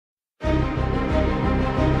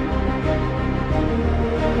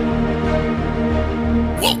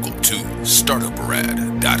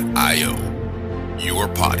your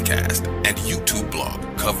podcast and YouTube blog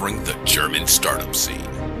covering the German startup scene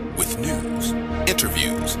with news,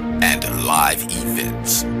 interviews, and live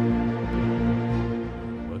events.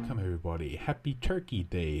 Welcome everybody. Happy Turkey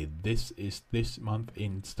Day. This is this month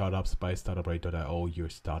in Startups by Startuprad.io, your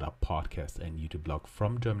startup podcast and YouTube blog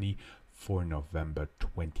from Germany for November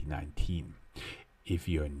 2019. If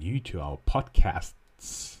you're new to our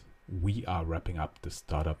podcasts, we are wrapping up the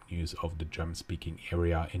startup news of the German-speaking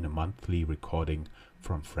area in a monthly recording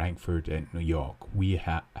from Frankfurt and New York. We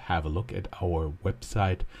have a look at our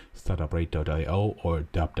website, Startuprad.io or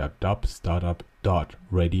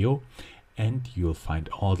www.startup.radio, and you'll find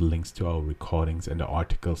all the links to our recordings and the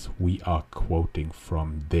articles we are quoting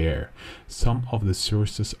from there. Some of the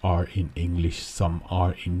sources are in English, some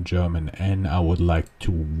are in German, and I would like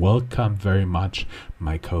to welcome very much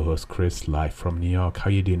my co-host Chris, live from New York. How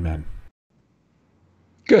you doing, man?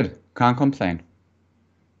 Good, can't complain.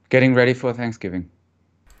 Getting ready for Thanksgiving.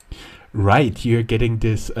 Right, you're getting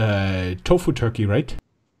this tofu turkey, right?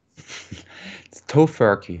 It's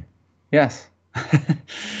tofurkey, yes.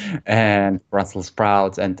 And Brussels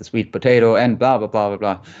sprouts and the sweet potato and blah blah blah blah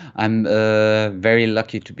blah. I'm very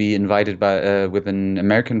lucky to be invited by with an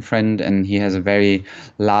American friend, and he has a very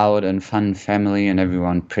loud and fun family, and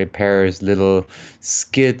everyone prepares little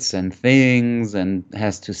skits and things and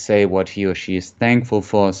has to say what he or she is thankful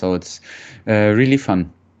for. So it's really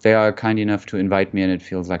fun. They are kind enough to invite me, and it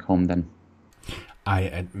feels like home then. I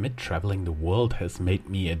admit traveling the world has made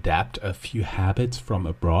me adapt a few habits from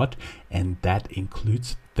abroad, and that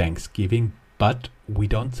includes Thanksgiving, but we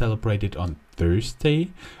don't celebrate it on Thursday.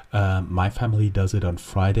 My family does it on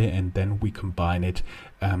Friday, and then we combine it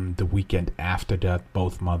the weekend after that.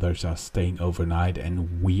 Both mothers are staying overnight,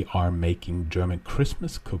 and we are making German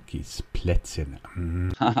Christmas cookies, Plätzchen.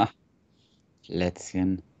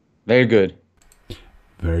 Plätzchen. Very good.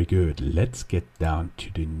 Very good. Let's get down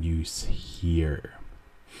to the news here.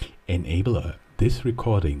 Enabler. This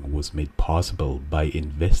recording was made possible by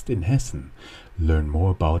Invest in Hessen. Learn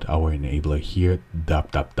more about our enabler here,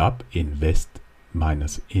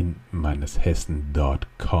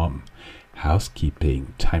 invest-in-hessen.com.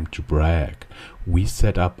 Housekeeping. Time to brag. We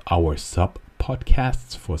set up our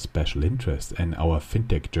sub-podcasts for special interest, and our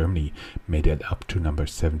Fintech Germany made it up to number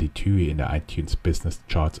 72 in the iTunes Business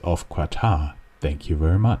Charts of Qatar. Thank you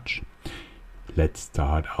very much. Let's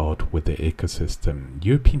start out with the ecosystem.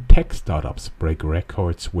 European tech startups break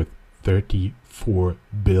records with 34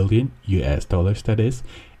 billion US dollars, that is,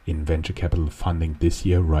 in venture capital funding this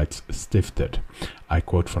year, writes Stifted. I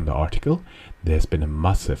quote from the article: "There's been a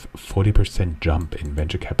massive 40% jump in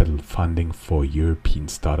venture capital funding for European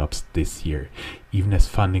startups this year, even as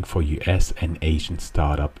funding for US and Asian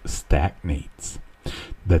startups stagnates."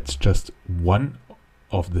 That's just one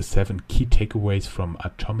of the 7 key takeaways from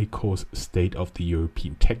Atomico's State of the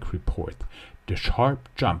European Tech Report. The sharp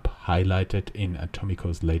jump highlighted in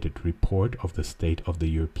Atomico's latest report of the State of the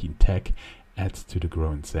European Tech adds to the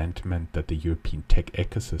growing sentiment that the European tech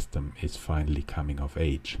ecosystem is finally coming of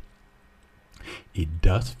age. It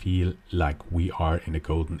does feel like we are in a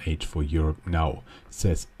golden age for Europe now,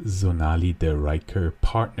 says Sonali de Rijker,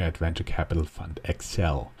 partner at venture capital fund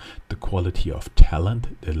Excel. The quality of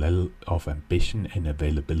talent, the level of ambition and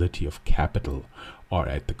availability of capital are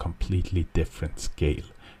at a completely different scale.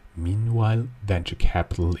 Meanwhile, venture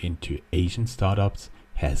capital into Asian startups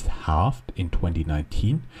has halved in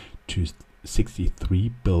 2019 to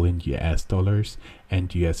 63 billion US dollars,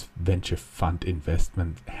 and US venture fund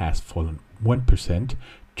investment has fallen 1%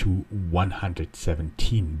 to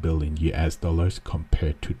 117 billion US dollars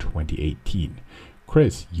compared to 2018.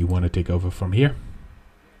 Chris, you want to take over from here?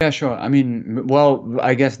 Yeah, sure. I mean, well,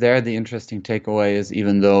 I guess there the interesting takeaway is,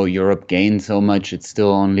 even though Europe gained so much, it's still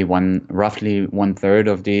only roughly 1/3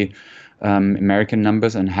 of the American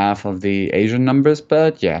numbers and half of the Asian numbers.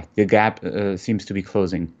 But yeah, the gap seems to be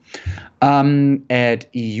closing. At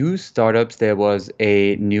EU Startups, there was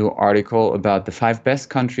a new article about the 5 best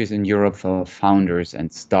countries in Europe for founders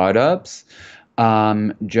and startups.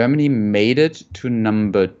 Germany made it to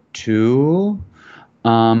number 2.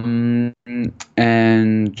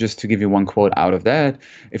 And just to give you one quote out of that: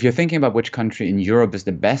 "If you're thinking about which country in Europe is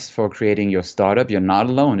the best for creating your startup, you're not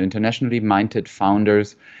alone. Internationally minded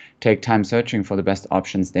founders take time searching for the best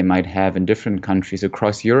options they might have in different countries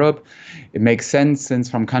across Europe. It makes sense, since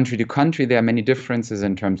from country to country there are many differences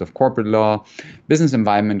in terms of corporate law, business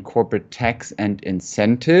environment, corporate tax, and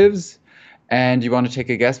incentives." And you want to take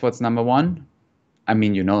a guess what's number 1? I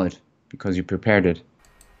mean, you know it because you prepared it.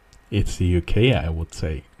 It's the UK, I would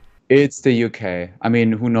say. It's the UK. I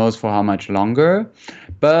mean, who knows for how much longer?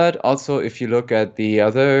 But also, if you look at the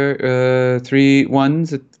other three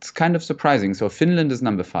ones, it's kind of surprising. So Finland is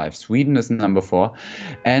number five, Sweden is number four,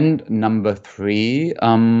 and number three.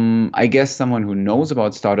 I guess someone who knows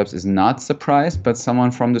about startups is not surprised, but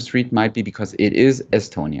someone from the street might be because it is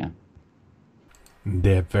Estonia.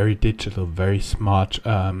 They're very digital, very smart,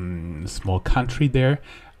 small country there.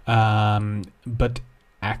 But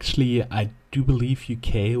actually, I do believe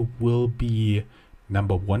UK will be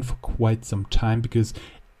number one for quite some time, because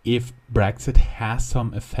if Brexit has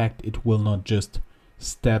some effect, it will not just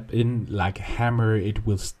step in like a hammer, it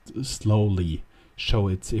will slowly show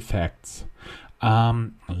its effects.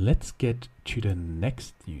 Let's get to the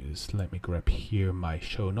next news. Let me grab here my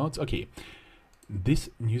show notes. Okay. This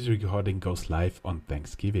news recording goes live on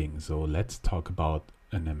Thanksgiving, so let's talk about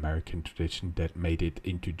an American tradition that made it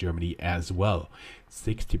into Germany as well.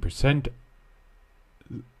 60%.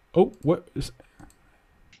 Oh, what is...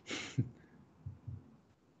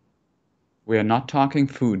 We are not talking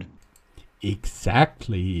food.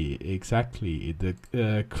 Exactly.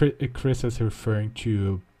 The Chris is referring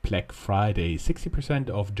to Black Friday. 60%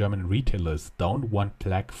 of German retailers don't want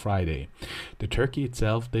Black Friday. The turkey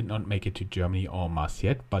itself did not make it to Germany en masse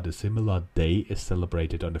yet, but a similar day is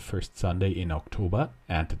celebrated on the first Sunday in October,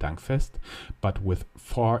 and the Dankfest, but with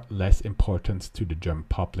far less importance to the German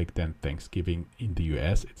public than Thanksgiving in the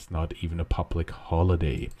US. It's not even a public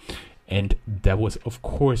holiday. And that was, of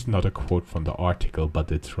course, not a quote from the article,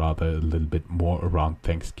 but it's rather a little bit more around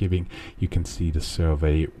Thanksgiving. You can see the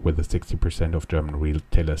survey with the 60% of German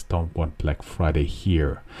retailers don't want Black Friday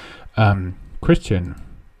here. Christian,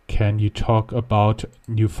 can you talk about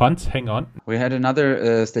new funds? Hang on. We had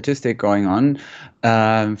another statistic going on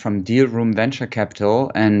from Deal Room Venture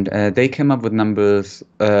Capital, and they came up with numbers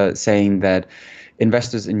saying that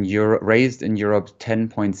investors in Europe raised in Europe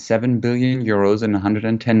 10.7 billion euros in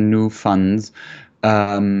 110 new funds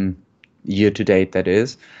year to date, that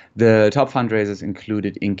is. The top fundraisers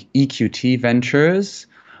included EQT Ventures,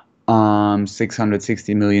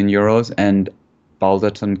 660 million euros, and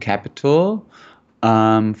Balderton Capital,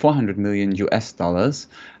 400 million US dollars.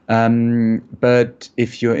 But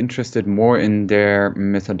if you're interested more in their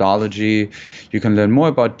methodology, you can learn more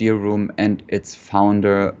about Deal Room and its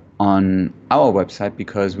founder on our website,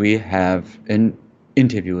 because we have an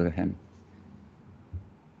interview with him.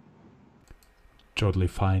 Totally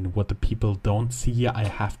fine. What the people don't see, I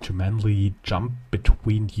have to manually jump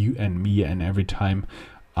between you and me, and every time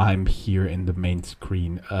I'm here in the main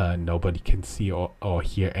screen, nobody can see or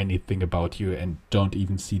hear anything about you, and don't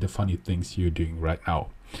even see the funny things you're doing right now.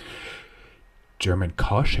 German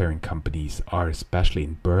car sharing companies are, especially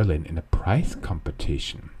in Berlin, in a price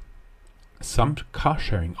competition. Some car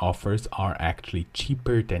sharing offers are actually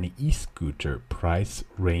cheaper than an e-scooter. Prices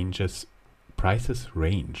range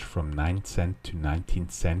from 9 cents to 19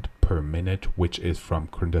 cents per minute, which is from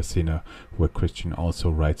Gründerszene, where Christian also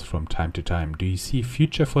writes from time to time. Do you see a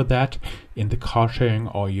future for that in the car sharing,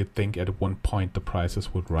 or you think at one point the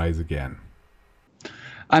prices would rise again?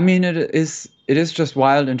 I mean, it is just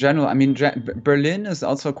wild in general. I mean, Berlin is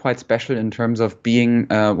also quite special in terms of being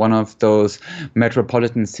one of those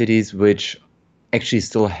metropolitan cities which actually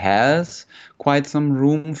still has quite some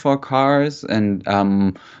room for cars, and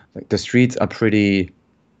like the streets are pretty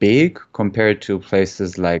big compared to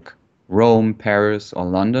places like Rome, Paris, or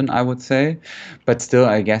London, I would say. But still,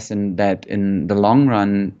 I guess in the long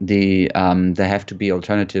run, there have to be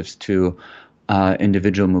alternatives to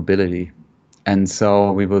individual mobility. And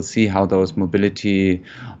so we will see how those mobility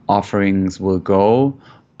offerings will go.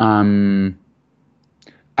 I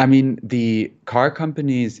mean, the car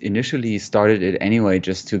companies initially started it anyway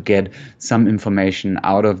just to get some information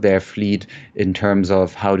out of their fleet in terms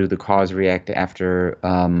of how do the cars react after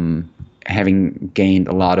having gained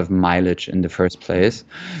a lot of mileage in the first place.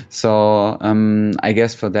 So I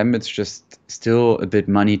guess for them, it's just still a bit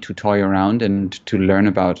money to toy around and to learn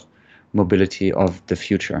about mobility of the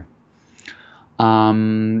future.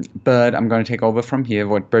 But I'm going to take over from here.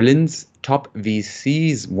 What Berlin's top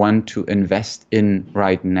VCs want to invest in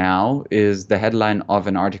right now is the headline of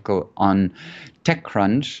an article on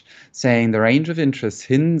TechCrunch, saying the range of interest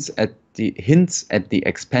hints at the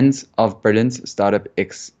expense of Berlin's startup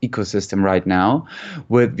ecosystem right now,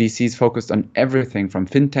 with VCs focused on everything from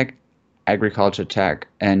fintech, agriculture, tech,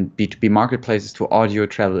 and B2B marketplaces to audio,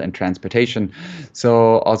 travel, and transportation.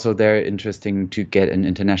 So also they're interesting to get an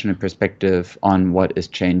international perspective on what is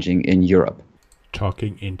changing in Europe.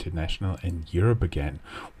 talking international and Europe again.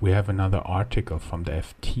 We have another article from the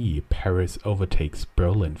FT. Paris overtakes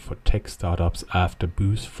Berlin for tech startups after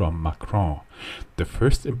boost from Macron. The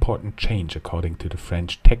first important change, according to the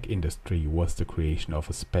French tech industry, was the creation of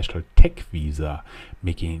a special tech visa,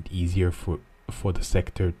 making it easier for the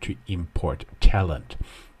sector to import talent.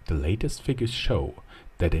 The latest figures show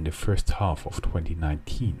that in the first half of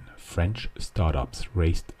 2019, French startups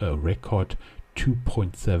raised a record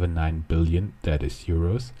 2.79 billion, that is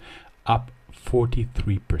euros, up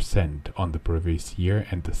 43% on the previous year,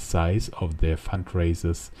 and the size of their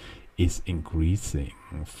fundraisers is increasing.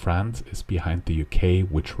 France is behind the UK,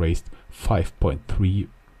 which raised 5.3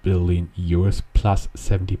 billion euros plus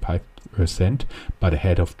 75%, but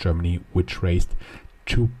ahead of Germany, which raised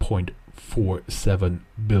 2.47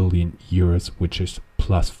 billion euros, which is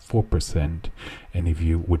plus 4%. And if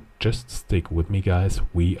you would just stick with me, guys,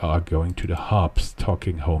 we are going to the hubs,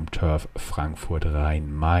 talking home turf Frankfurt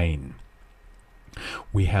Rhein-Main.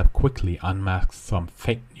 We have quickly unmasked some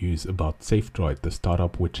fake news about SafeDroid, the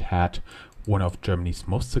startup which had one of Germany's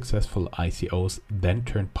most successful ICOs, then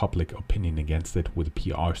turned public opinion against it with a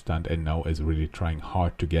PR stunt and now is really trying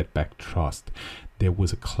hard to get back trust. There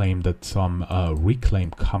was a claim that some reclaim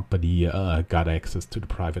company got access to the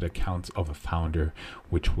private accounts of a founder,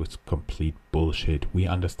 which was complete bullshit. We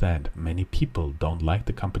understand many people don't like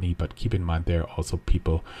the company, but keep in mind there are also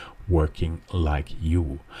people working like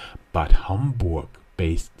you. But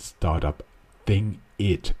Hamburg-based startup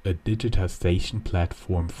ThingIt, a digitization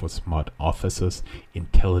platform for smart offices,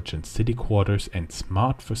 intelligent city quarters, and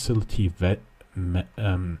smart facility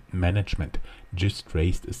management, just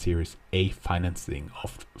raised a Series A financing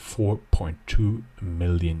of 4.2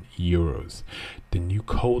 million euros. The new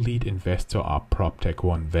co-lead investor are PropTech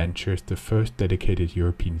One Ventures, the first dedicated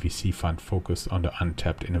European VC fund focused on the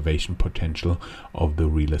untapped innovation potential of the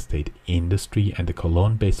real estate industry, and the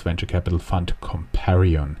Cologne-based venture capital fund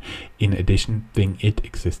Comparion. In addition, ThingIt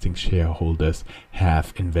existing shareholders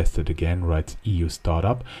have invested again, writes EU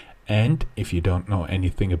Startup. And if you don't know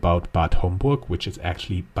anything about Bad Homburg, which is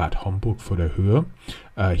actually Bad Homburg vor der Höhe,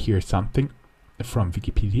 here's something from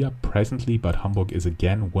Wikipedia. Presently, Bad Homburg is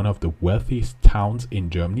again one of the wealthiest towns in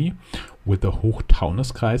Germany, with the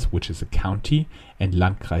Hochtaunuskreis, which is a county, and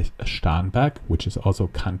Landkreis Starnberg, which is also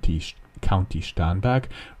County Starnberg,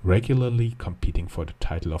 regularly competing for the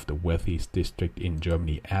title of the wealthiest district in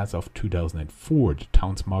Germany. As of 2004, the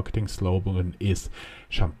town's marketing slogan is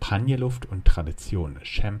Champagnerluft und Tradition,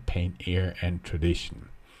 champagne, air and tradition.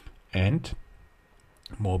 And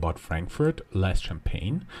more about Frankfurt, less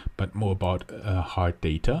champagne, but more about hard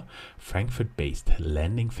data. Frankfurt-based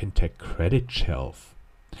lending fintech Credit Shelf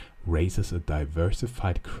raises a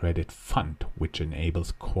diversified credit fund which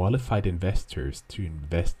enables qualified investors to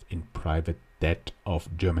invest in private debt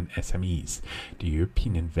of German SMEs. The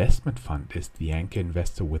European Investment Fund is the anchor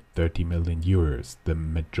investor with 30 million euros. The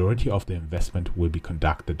majority of the investment will be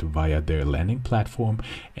conducted via their lending platform,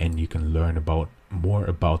 and you can learn more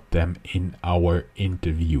about them in our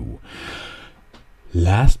interview.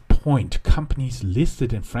 Last point, companies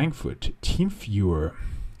listed in Frankfurt. TeamViewer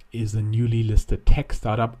is a newly listed tech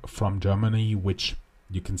startup from Germany, which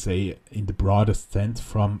you can say in the broadest sense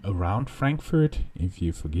from around Frankfurt, if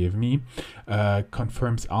you forgive me,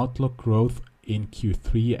 confirms outlook growth in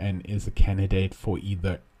Q3 and is a candidate for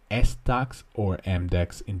either SDAX or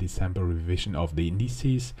MDAX in December revision of the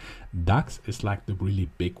indices. DAX is like the really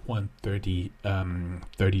big one, 30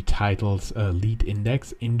 titles lead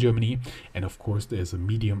index in Germany, and of course there's a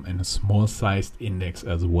medium and a small sized index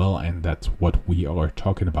as well, and that's what we are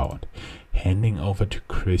talking about. Handing over to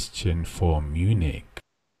Christian for Munich.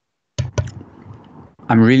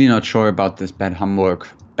 I'm really not sure about this Bad Homburg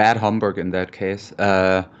in that case.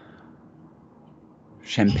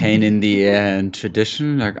 Champagne in the air and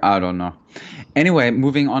tradition, like, I don't know. Anyway,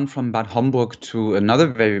 moving on from Bad Homburg to another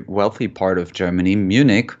very wealthy part of Germany,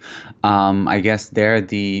 Munich. I guess there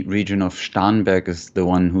the region of Starnberg is the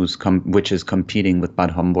one which is competing with Bad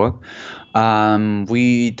Homburg.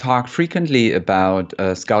 We talk frequently about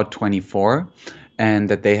Scout24, and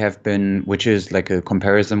that they have been, which is like a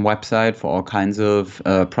comparison website for all kinds of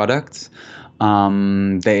products.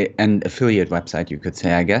 An affiliate website, you could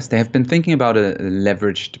say, I guess. They have been thinking about a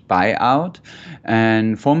leveraged buyout,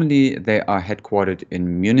 and formally they are headquartered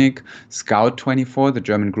in Munich. Scout24, the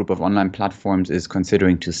German group of online platforms, is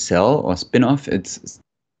considering to sell or spin off its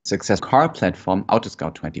success car platform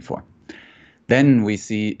AutoScout24. Then we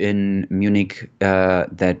see in Munich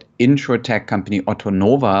that insurtech company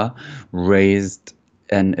Ottonova raised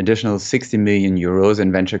an additional 60 million euros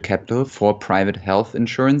in venture capital for private health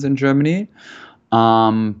insurance in Germany.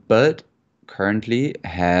 But currently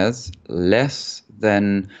has less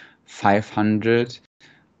than 500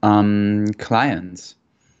 clients.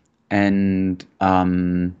 And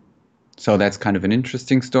so that's kind of an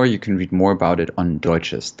interesting story. You can read more about it on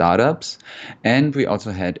Deutsche Startups. And we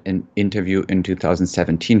also had an interview in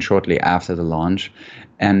 2017, shortly after the launch.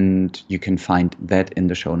 And you can find that in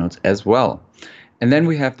the show notes as well. And then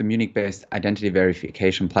we have the Munich-based identity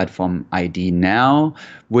verification platform ID Now,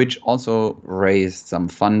 which also raised some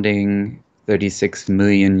funding, 36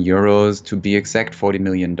 million euros to be exact, $40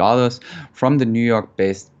 million from the New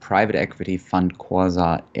York-based private equity fund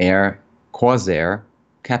Corsair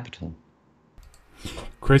Capital.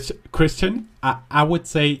 Christian, I would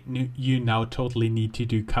say you now totally need to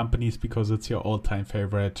do companies because it's your all-time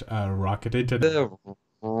favorite Rocket Internet. The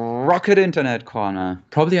Rocket Internet Corner.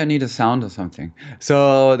 Probably I need a sound or something.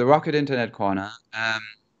 So the Rocket Internet Corner.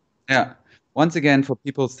 Yeah. Once again, for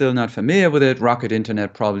people still not familiar with it, Rocket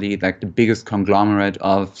Internet probably like the biggest conglomerate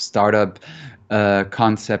of startup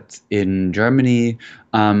concepts in Germany.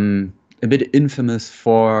 A bit infamous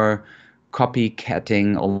for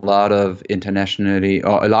copycatting a lot of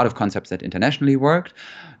concepts that internationally worked,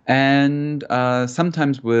 and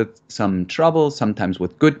sometimes with some trouble, sometimes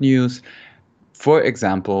with good news. For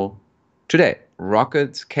example, today,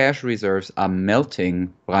 Rocket's cash reserves are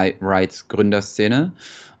melting, writes Gründerszene,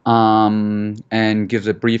 and gives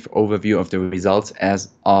a brief overview of the results as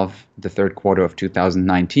of the third quarter of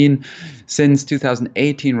 2019. Since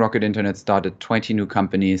 2018, Rocket Internet started 20 new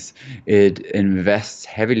companies. It invests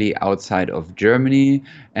heavily outside of Germany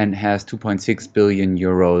and has 2.6 billion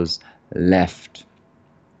euros left.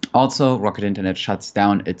 Also, Rocket Internet shuts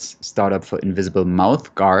down its startup for invisible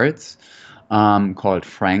mouth guards, called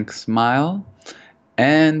Frank Smile.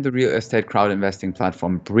 And the real estate crowd investing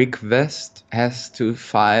platform Brickvest has to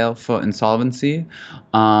file for insolvency.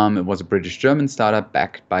 It was a British-German startup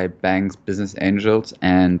backed by banks, business angels,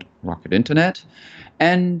 and Rocket Internet.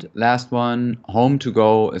 And last one,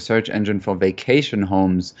 Home2Go, a search engine for vacation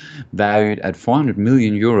homes valued at 400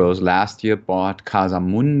 million euros last year, bought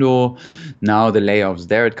Casamundo. Now the layoffs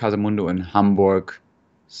there at Casamundo in Hamburg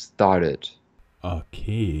started.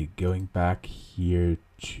 Okay, going back here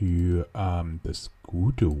to the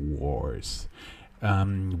scooter wars.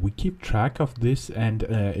 We keep track of this, and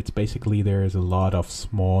it's basically there's a lot of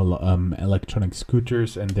small electronic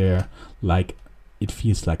scooters, and it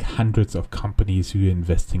feels like hundreds of companies who are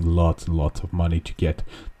investing lots and lots of money to get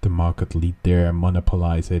the market lead there,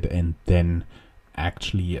 monopolize it, and then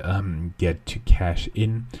actually get to cash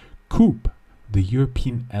in. Coop, the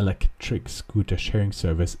European electric scooter sharing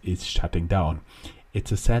service, is shutting down.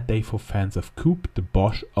 It's a sad day for fans of Coop, the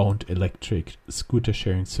Bosch-owned electric scooter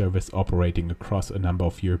sharing service operating across a number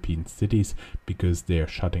of European cities, because they're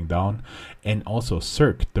shutting down. And also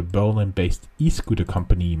Cirque, the Berlin-based e-scooter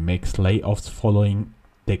company, makes layoffs following,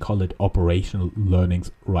 they call it operational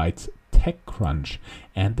learnings, writes TechCrunch.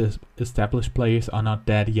 And the established players are not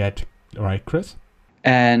dead yet, right, Chris?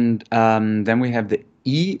 And then we have the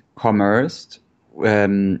e-commerce.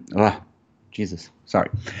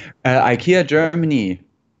 IKEA Germany,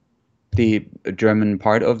 the German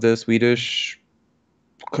part of the Swedish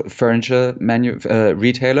furniture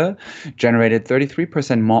retailer, generated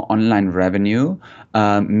 33% more online revenue,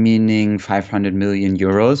 meaning 500 million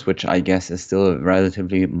euros, which I guess is still a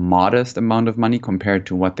relatively modest amount of money compared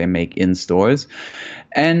to what they make in stores,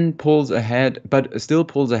 and still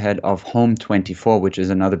pulls ahead of Home24, which is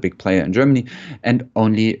another big player in Germany, and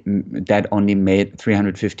only made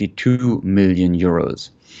 352 million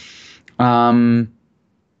euros.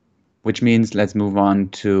 Which means let's move on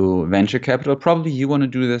to venture capital. Probably you want to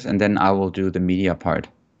do this, and then I will do the media part.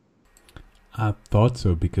 I thought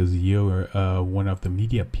so, because you're one of the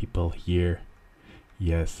media people here.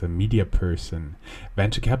 Yes, a media person.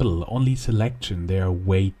 Venture capital, only selection. There are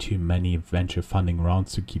way too many venture funding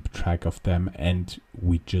rounds to keep track of them, and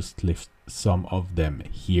we just list some of them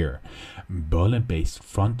here. Berlin-based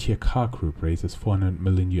Frontier Car Group raises $400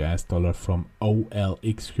 million from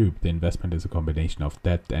OLX Group. The investment is a combination of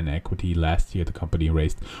debt and equity. Last year, the company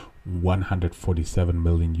raised $147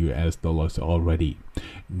 million already.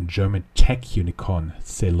 German tech unicorn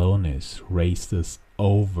Celonis raises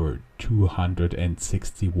over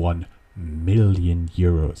 261 million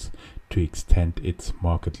euros to extend its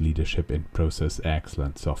market leadership in process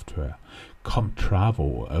excellence software.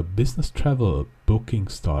 Comtravo, a business travel booking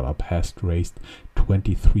startup, has raised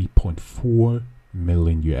 $23.4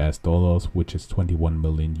 million, which is 21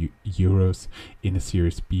 million euros, in a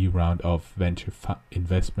Series B round of venture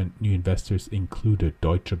investment. New investors included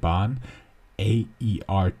Deutsche Bahn,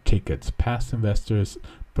 AER Tickets, past investors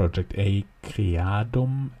Project A,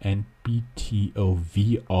 Creadum, and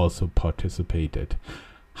BTOV also participated.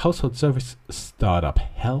 Household service startup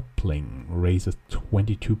Helpling raises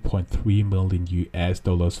 $22.3 million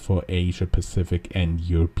for Asia Pacific and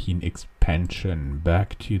European expansion.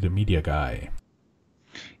 Back to the media guy.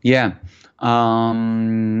 Yeah,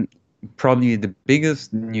 probably the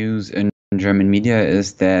biggest news in German media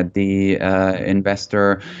is that the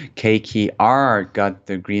investor KKR got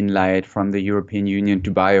the green light from the European Union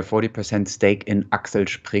to buy a 40% stake in Axel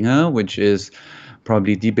Springer, which is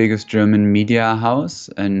probably the biggest German media house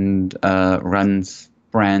and runs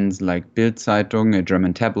brands like Bild-Zeitung, a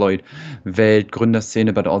German tabloid, Welt,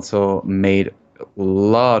 Gründerszene, but also made a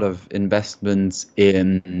lot of investments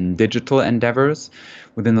in digital endeavors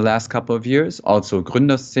within the last couple of years. Also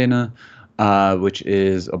Gründerszene, which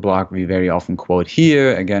is a blog we very often quote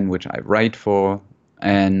here, again, which I write for.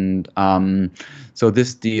 And so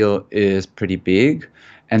this deal is pretty big.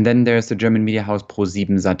 And then there's the German media house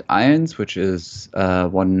Pro7 Sat.1, which is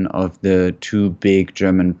one of the two big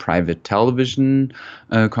German private television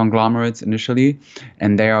conglomerates initially.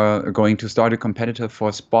 And they are going to start a competitor for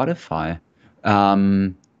Spotify.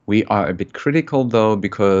 We are a bit critical, though,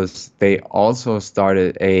 because they also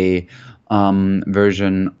started a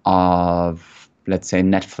version of, let's say,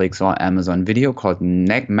 Netflix or Amazon Video called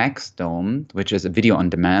Maxdome, which is a video on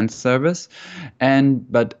demand service.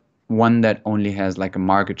 But one that only has like a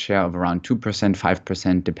market share of around 2%,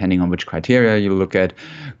 5%, depending on which criteria you look at,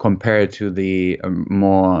 compared to the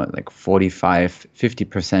more like 45,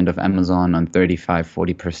 50% of Amazon and 35,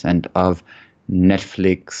 40% of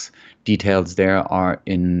Netflix. Details there are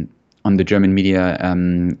on the German media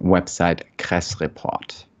website Kress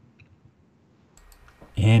Report.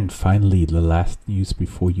 And finally, the last news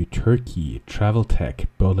before you, Turkey. Travel tech,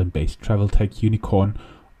 Berlin-based travel tech unicorn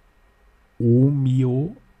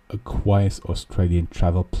Omio acquires Australian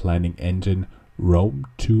travel planning engine Rome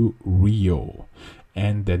to Rio.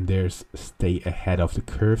 And then there's stay ahead of the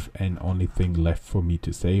curve, and only thing left for me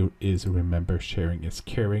to say is remember, sharing is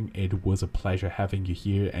caring. It was a pleasure having you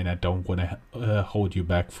here, and I don't want to hold you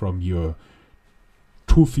back from your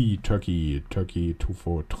Tufi Turkey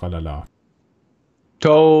Tufo tralala.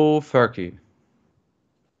 Tofurkey.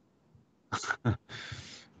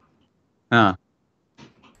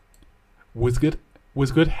 Was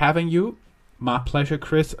good having you. My pleasure,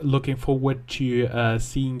 Chris. Looking forward to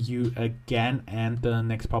seeing you again, and the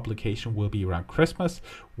next publication will be around Christmas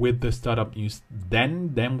with the startup news.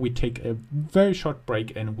 Then we take a very short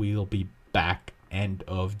break, and we'll be back end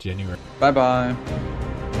of January. Bye-bye.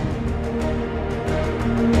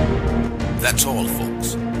 That's all,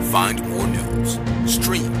 folks. Find more news,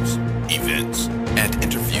 streams, events, and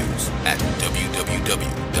interviews at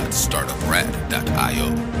www.startuprad.io.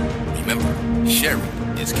 Remember, sharing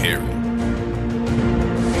is caring.